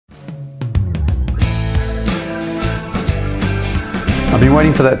been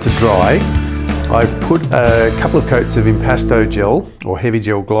waiting for that to dry. I've put a couple of coats of impasto gel or heavy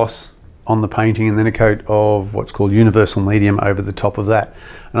gel gloss on the painting, and then a coat of what's called universal medium over the top of that.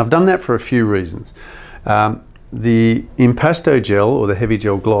 And I've done that for a few reasons. The impasto gel or the heavy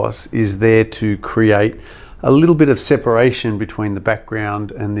gel gloss is there to create a little bit of separation between the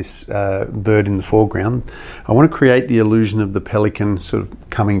background and this bird in the foreground. I want to create the illusion of the pelican sort of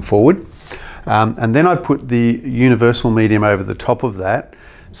coming forward. And then I put the universal medium over the top of that,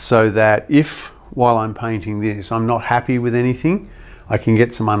 so that if, while I'm painting this, I'm not happy with anything, I can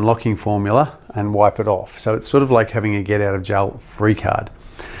get some unlocking formula and wipe it off. So it's sort of like having a get out of jail free card.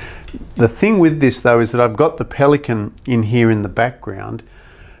 The thing with this though is that I've got the pelican in here in the background,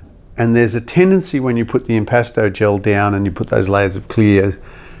 and there's a tendency when you put the impasto gel down and you put those layers of clear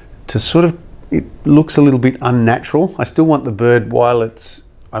to sort of, it looks a little bit unnatural. I still want the bird, while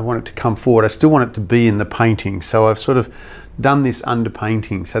I want it to come forward, I still want it to be in the painting. So I've sort of done this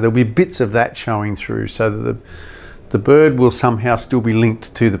underpainting. So there'll be bits of that showing through, so that the bird will somehow still be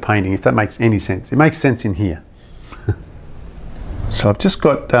linked to the painting, if that makes any sense. It makes sense in here. So I've just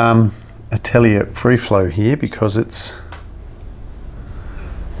got Atelier Free Flow here because I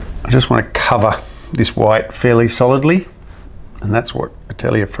just want to cover this white fairly solidly, and that's what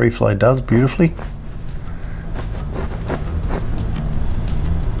Atelier Free Flow does beautifully.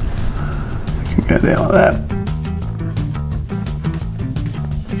 You can go there like that.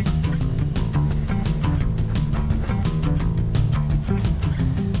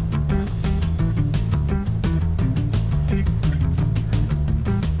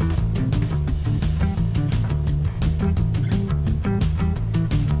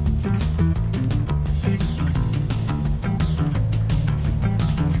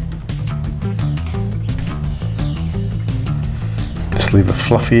 Leave a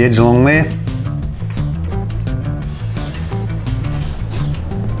fluffy edge along there.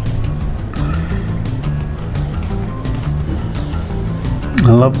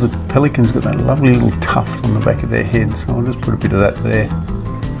 I love the pelican's got that lovely little tuft on the back of their head, so I'll just put a bit of that there,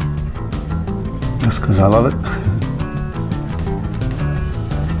 just because I love it.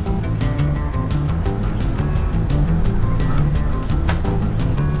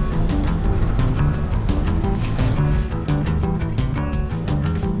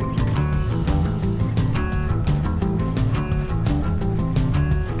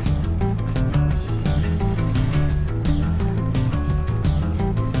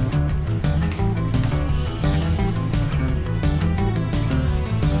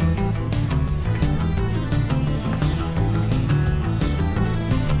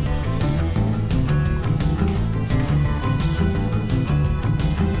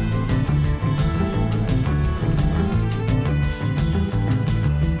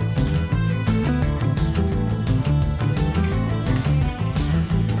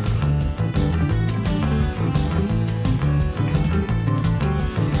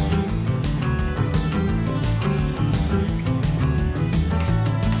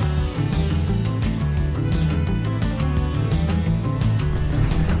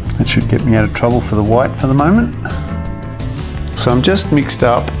 That should get me out of trouble for the white for the moment. So I'm just mixed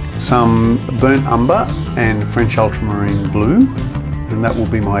up some burnt umber and French ultramarine blue, and that will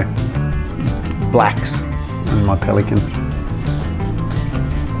be my blacks and my pelican.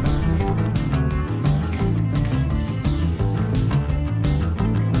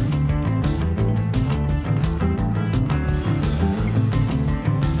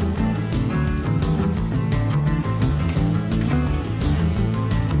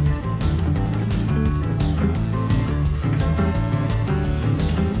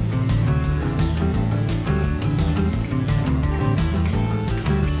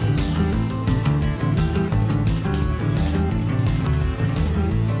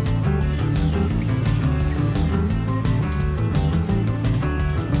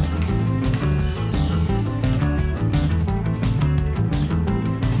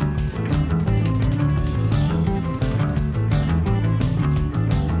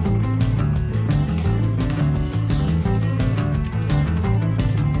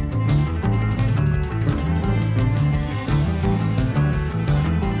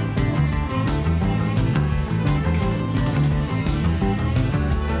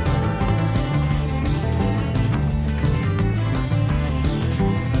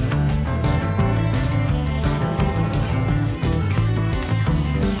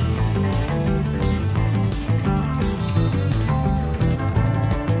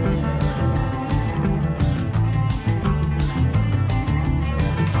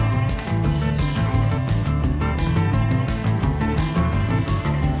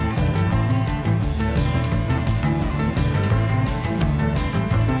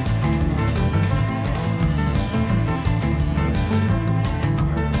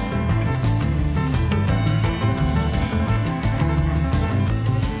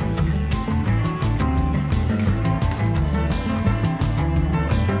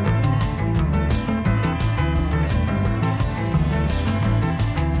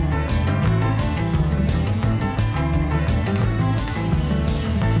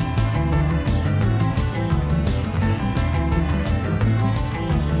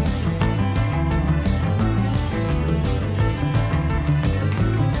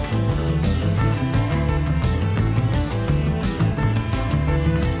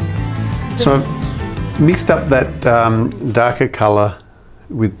 So I've mixed up that darker colour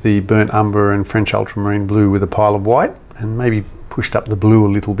with the burnt umber and French ultramarine blue with a pile of white, and maybe pushed up the blue a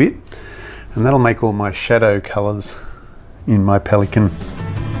little bit, and that'll make all my shadow colours in my pelican.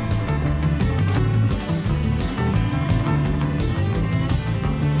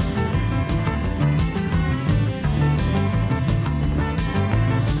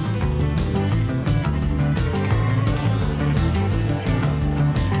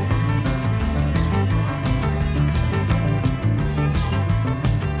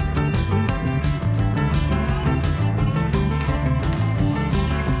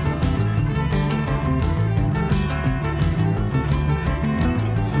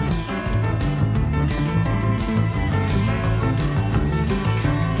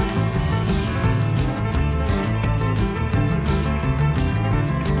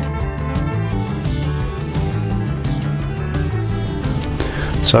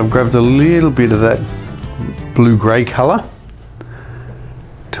 So I've grabbed a little bit of that blue-grey colour,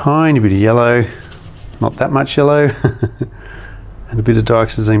 tiny bit of yellow, not that much yellow, and a bit of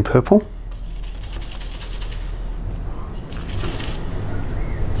dioxazine purple.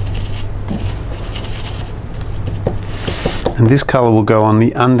 And this colour will go on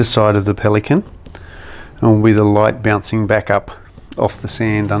the underside of the pelican, and will be the light bouncing back up off the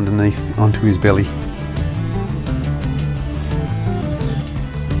sand underneath onto his belly.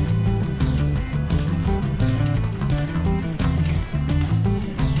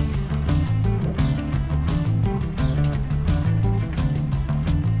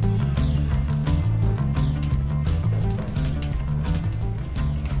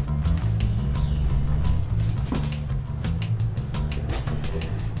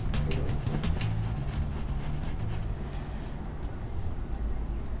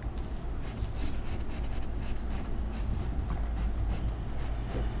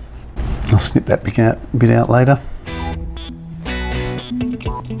 I'll snip that bit out later.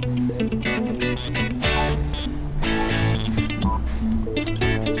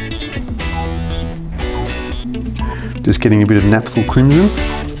 Just getting a bit of naphtha crimson,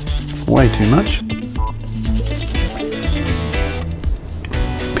 way too much.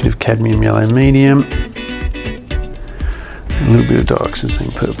 Bit of cadmium yellow medium, and a little bit of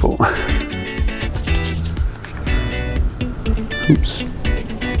dioxazine purple. Oops.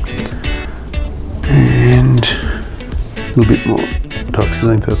 And a little bit more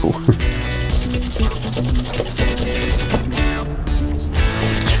dioxazine purple.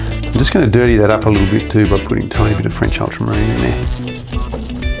 I'm just going to dirty that up a little bit too by putting a tiny bit of French ultramarine in there.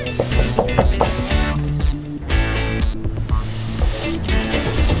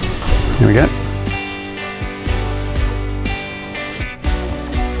 Here we go.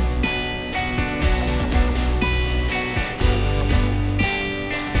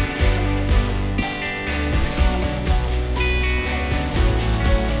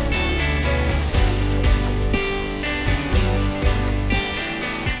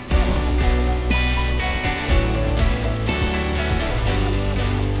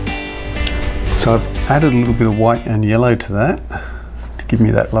 So I've added a little bit of white and yellow to that to give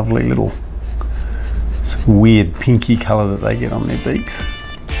me that lovely little sort of weird pinky colour that they get on their beaks.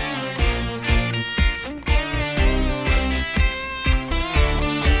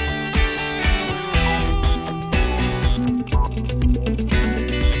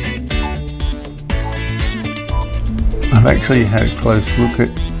 I've actually had a close look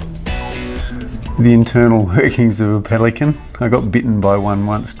at the internal workings of a pelican. I got bitten by one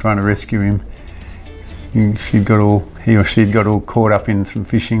once trying to rescue him. He or she'd got all caught up in some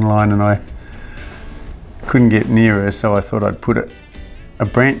fishing line, and I couldn't get near her, so I thought I'd put a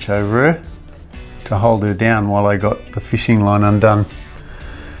branch over her to hold her down while I got the fishing line undone.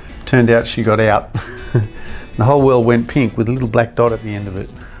 Turned out she got out. The whole world went pink with a little black dot at the end of it.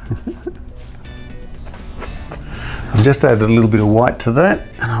 I've just added a little bit of white to that,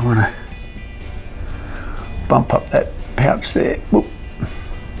 and I want to bump up that pouch there. Whoop.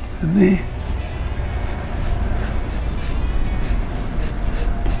 And there.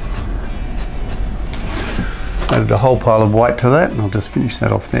 Added a whole pile of white to that, and I'll just finish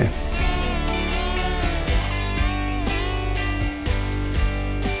that off there.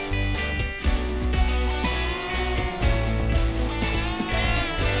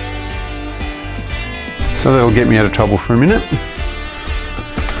 So that'll get me out of trouble for a minute.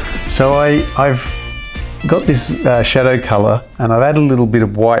 So I've got this shadow colour, and I've added a little bit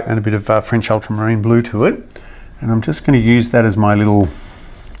of white and a bit of French ultramarine blue to it, and I'm just going to use that as my little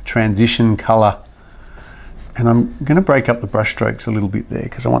transition colour. And I'm going to break up the brush strokes a little bit there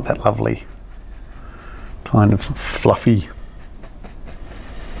because I want that lovely kind of fluffy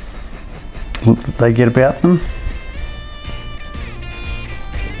look that they get about them.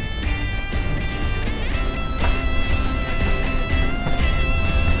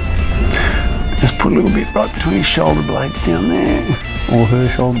 Just put a little bit right between his shoulder blades down there, or her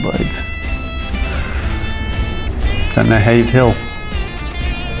shoulder blades. Don't know how you tell.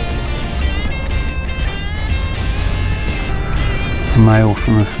 A male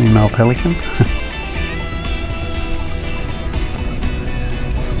from a female pelican.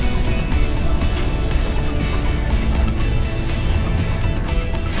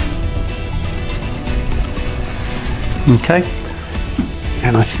 Okay,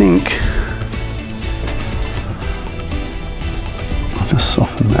 and I think I'll just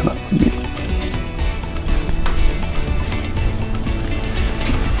soften that up a bit.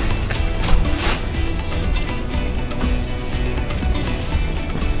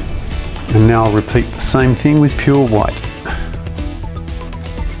 And now I'll repeat the same thing with pure white.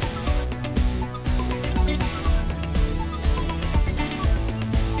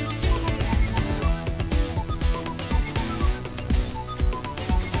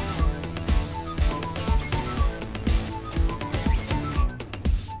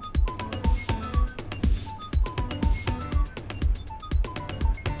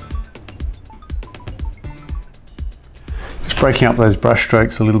 Breaking up those brush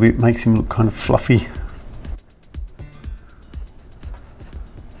strokes a little bit makes him look kind of fluffy.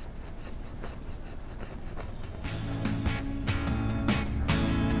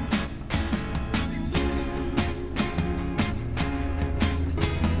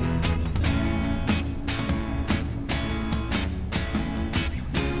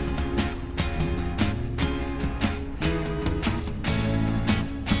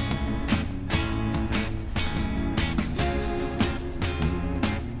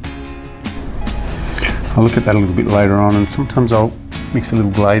 I'll look at that a little bit later on, and sometimes I'll mix a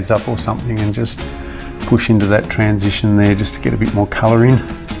little glaze up or something and just push into that transition there just to get a bit more colour in.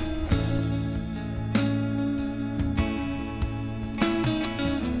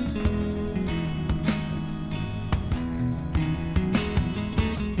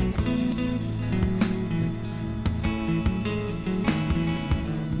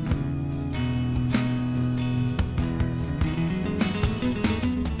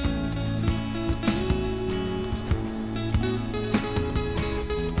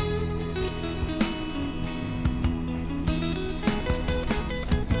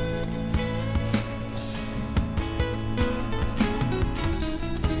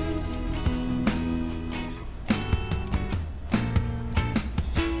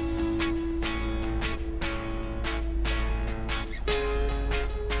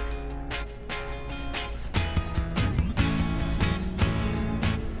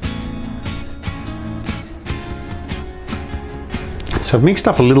 So I've mixed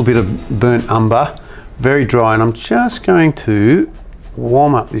up a little bit of burnt umber, very dry, and I'm just going to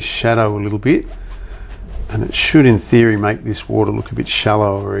warm up this shadow a little bit, and it should in theory make this water look a bit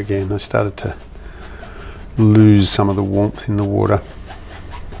shallower again. I started to lose some of the warmth in the water.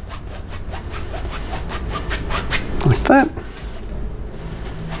 Like that.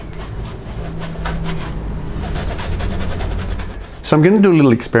 So I'm going to do a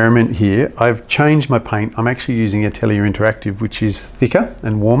little experiment here. I've changed my paint. I'm actually using Atelier Interactive, which is thicker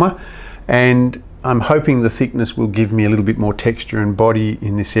and warmer, and I'm hoping the thickness will give me a little bit more texture and body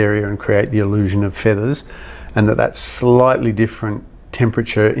in this area and create the illusion of feathers, and that slightly different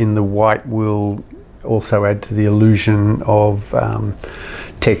temperature in the white will also add to the illusion of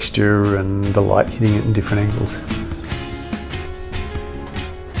texture and the light hitting it in different angles.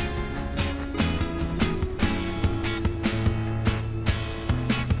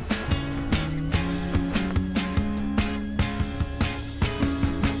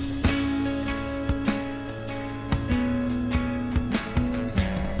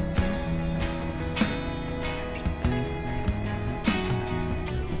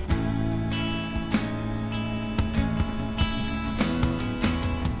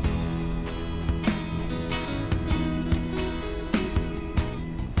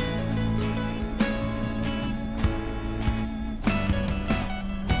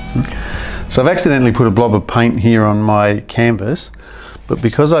 So I've accidentally put a blob of paint here on my canvas, but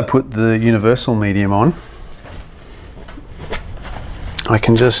because I put the universal medium on, I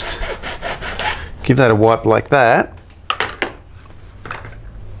can just give that a wipe like that.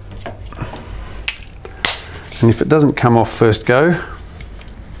 And if it doesn't come off first go,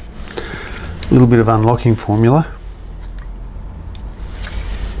 a little bit of unlocking formula.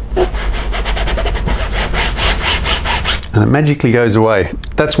 and it magically goes away.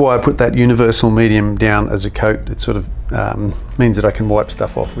 That's why I put that universal medium down as a coat. It sort of means that I can wipe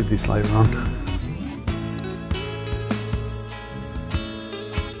stuff off with this later on.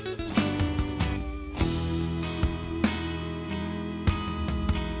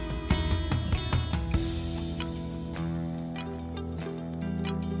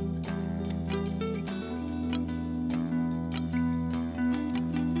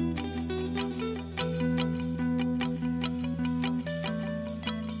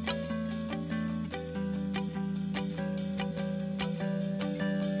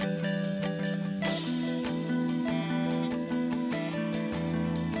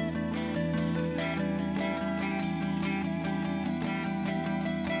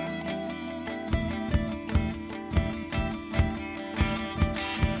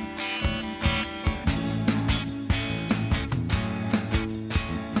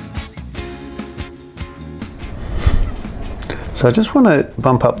 So I just want to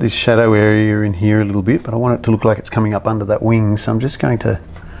bump up this shadow area in here a little bit, but I want it to look like it's coming up under that wing. So I'm just going to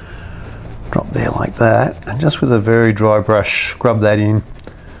drop there like that, and just with a very dry brush, scrub that in.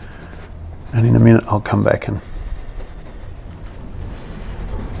 And in a minute, I'll come back and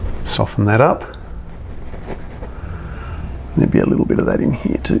soften that up. There'll be a little bit of that in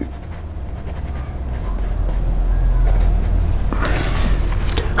here too.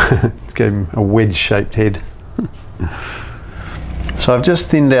 It's gave him a wedge-shaped head. So I've just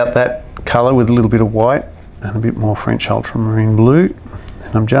thinned out that colour with a little bit of white and a bit more French ultramarine blue,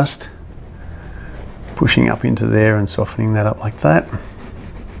 and I'm just pushing up into there and softening that up like that.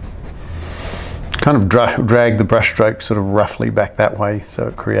 Kind of drag the brush stroke sort of roughly back that way, so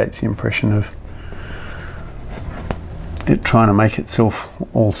it creates the impression of it trying to make itself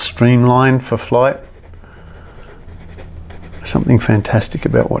all streamlined for flight. Something fantastic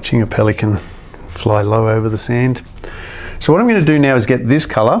about watching a pelican fly low over the sand. So what I'm going to do now is get this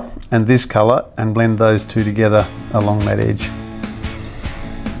colour and blend those two together along that edge.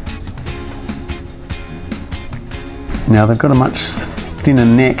 Now they've got a much thinner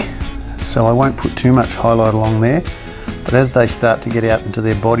neck, so I won't put too much highlight along there, but as they start to get out into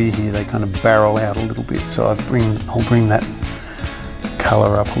their body here, they kind of barrel out a little bit. So I'll bring that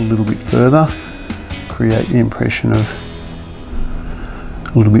colour up a little bit further, create the impression of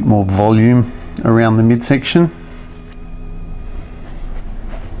a little bit more volume around the midsection.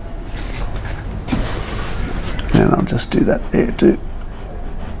 And I'll just do that there too.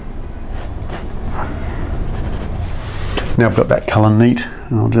 Now I've got that colour neat,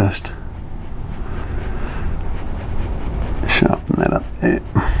 and I'll just sharpen that up there.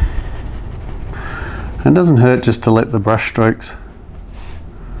 And it doesn't hurt just to let the brush strokes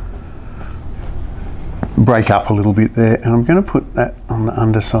break up a little bit there, and I'm going to put that on the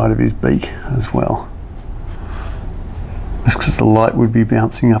underside of his beak as well, just because the light would be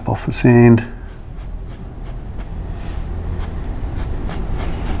bouncing up off the sand.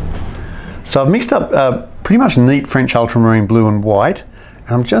 So I've mixed up pretty much neat French ultramarine blue and white,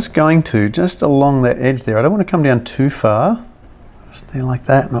 and I'm just going to, just along that edge there, I don't want to come down too far, just there like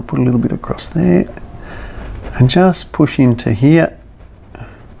that, and I'll put a little bit across there, and just push into here,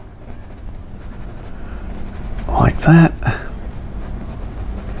 like that.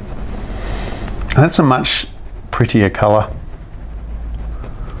 And that's a much prettier colour.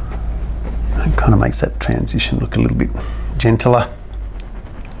 It kind of makes that transition look a little bit gentler.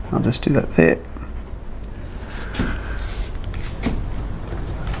 I'll just do that there.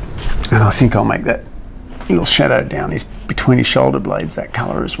 And I think I'll make that little shadow down between his shoulder blades that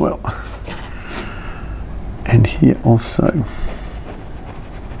colour as well. And here also.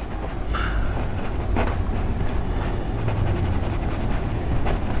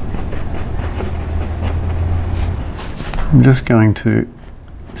 I'm just going to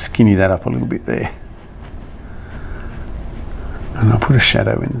skinny that up a little bit there. And I'll put a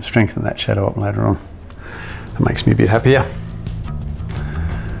shadow in, strengthen that shadow up later on. That makes me a bit happier.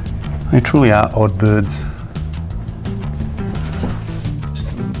 They truly are odd birds.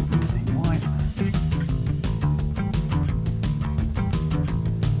 Just a little bit of neat white.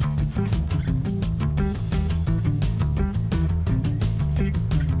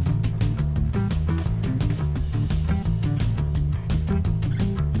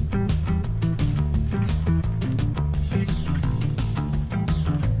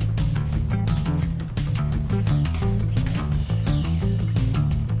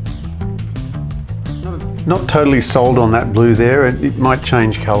 Not totally sold on that blue there. It might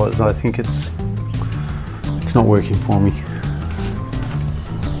change colours. I think it's not working for me.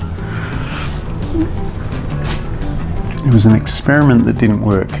 It was an experiment that didn't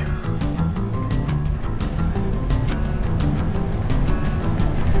work.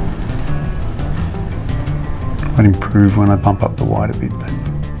 Might improve when I bump up the white a bit, but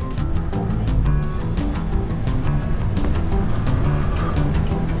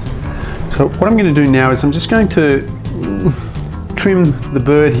so what I'm going to do now is I'm just going to trim the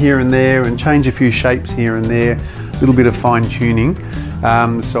bird here and there and change a few shapes here and there, a little bit of fine tuning.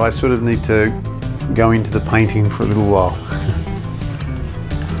 So I sort of need to go into the painting for a little while.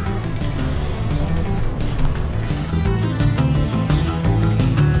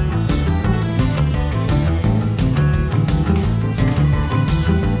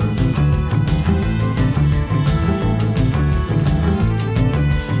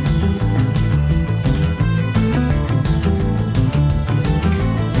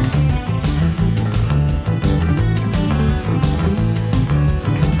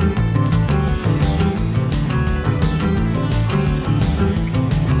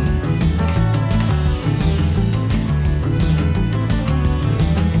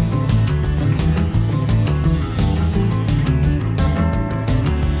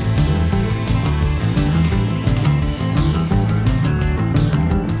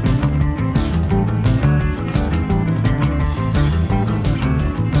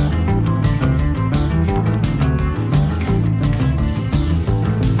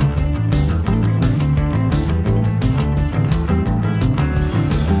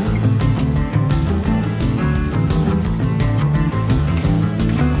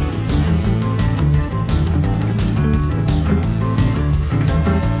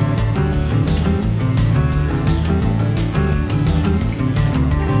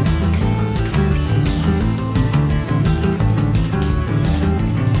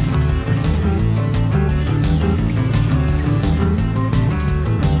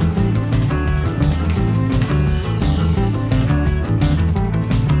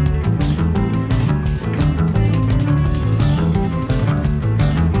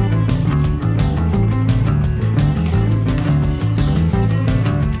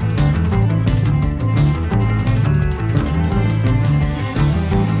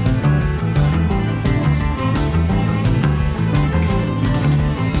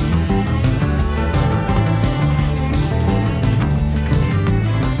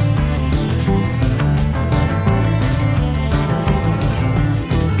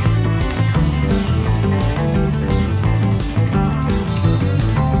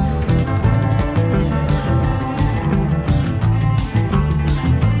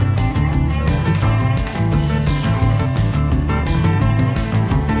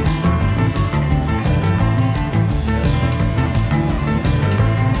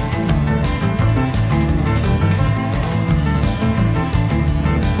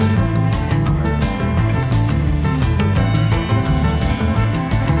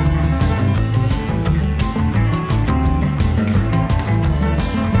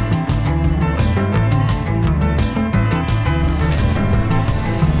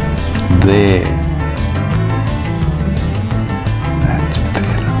 There. That's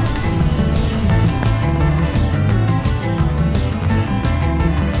better.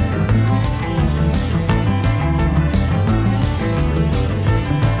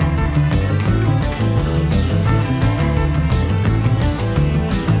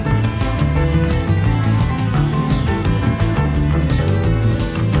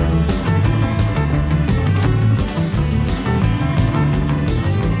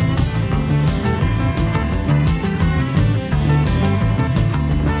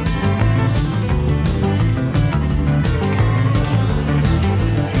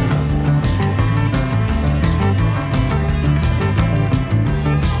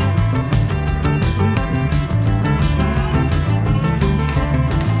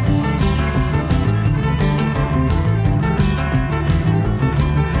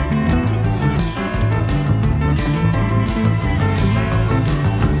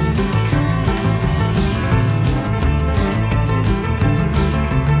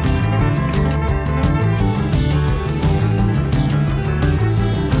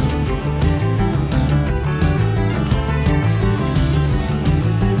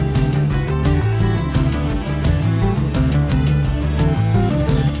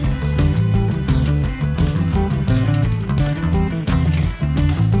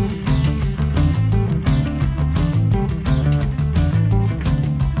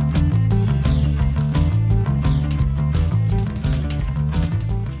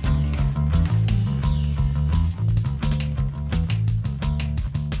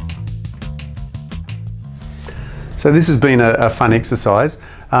 So this has been a fun exercise.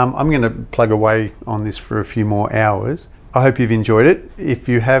 I'm going to plug away on this for a few more hours. I hope you've enjoyed it. If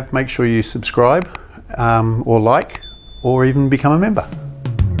you have, make sure you subscribe or like, or even become a member.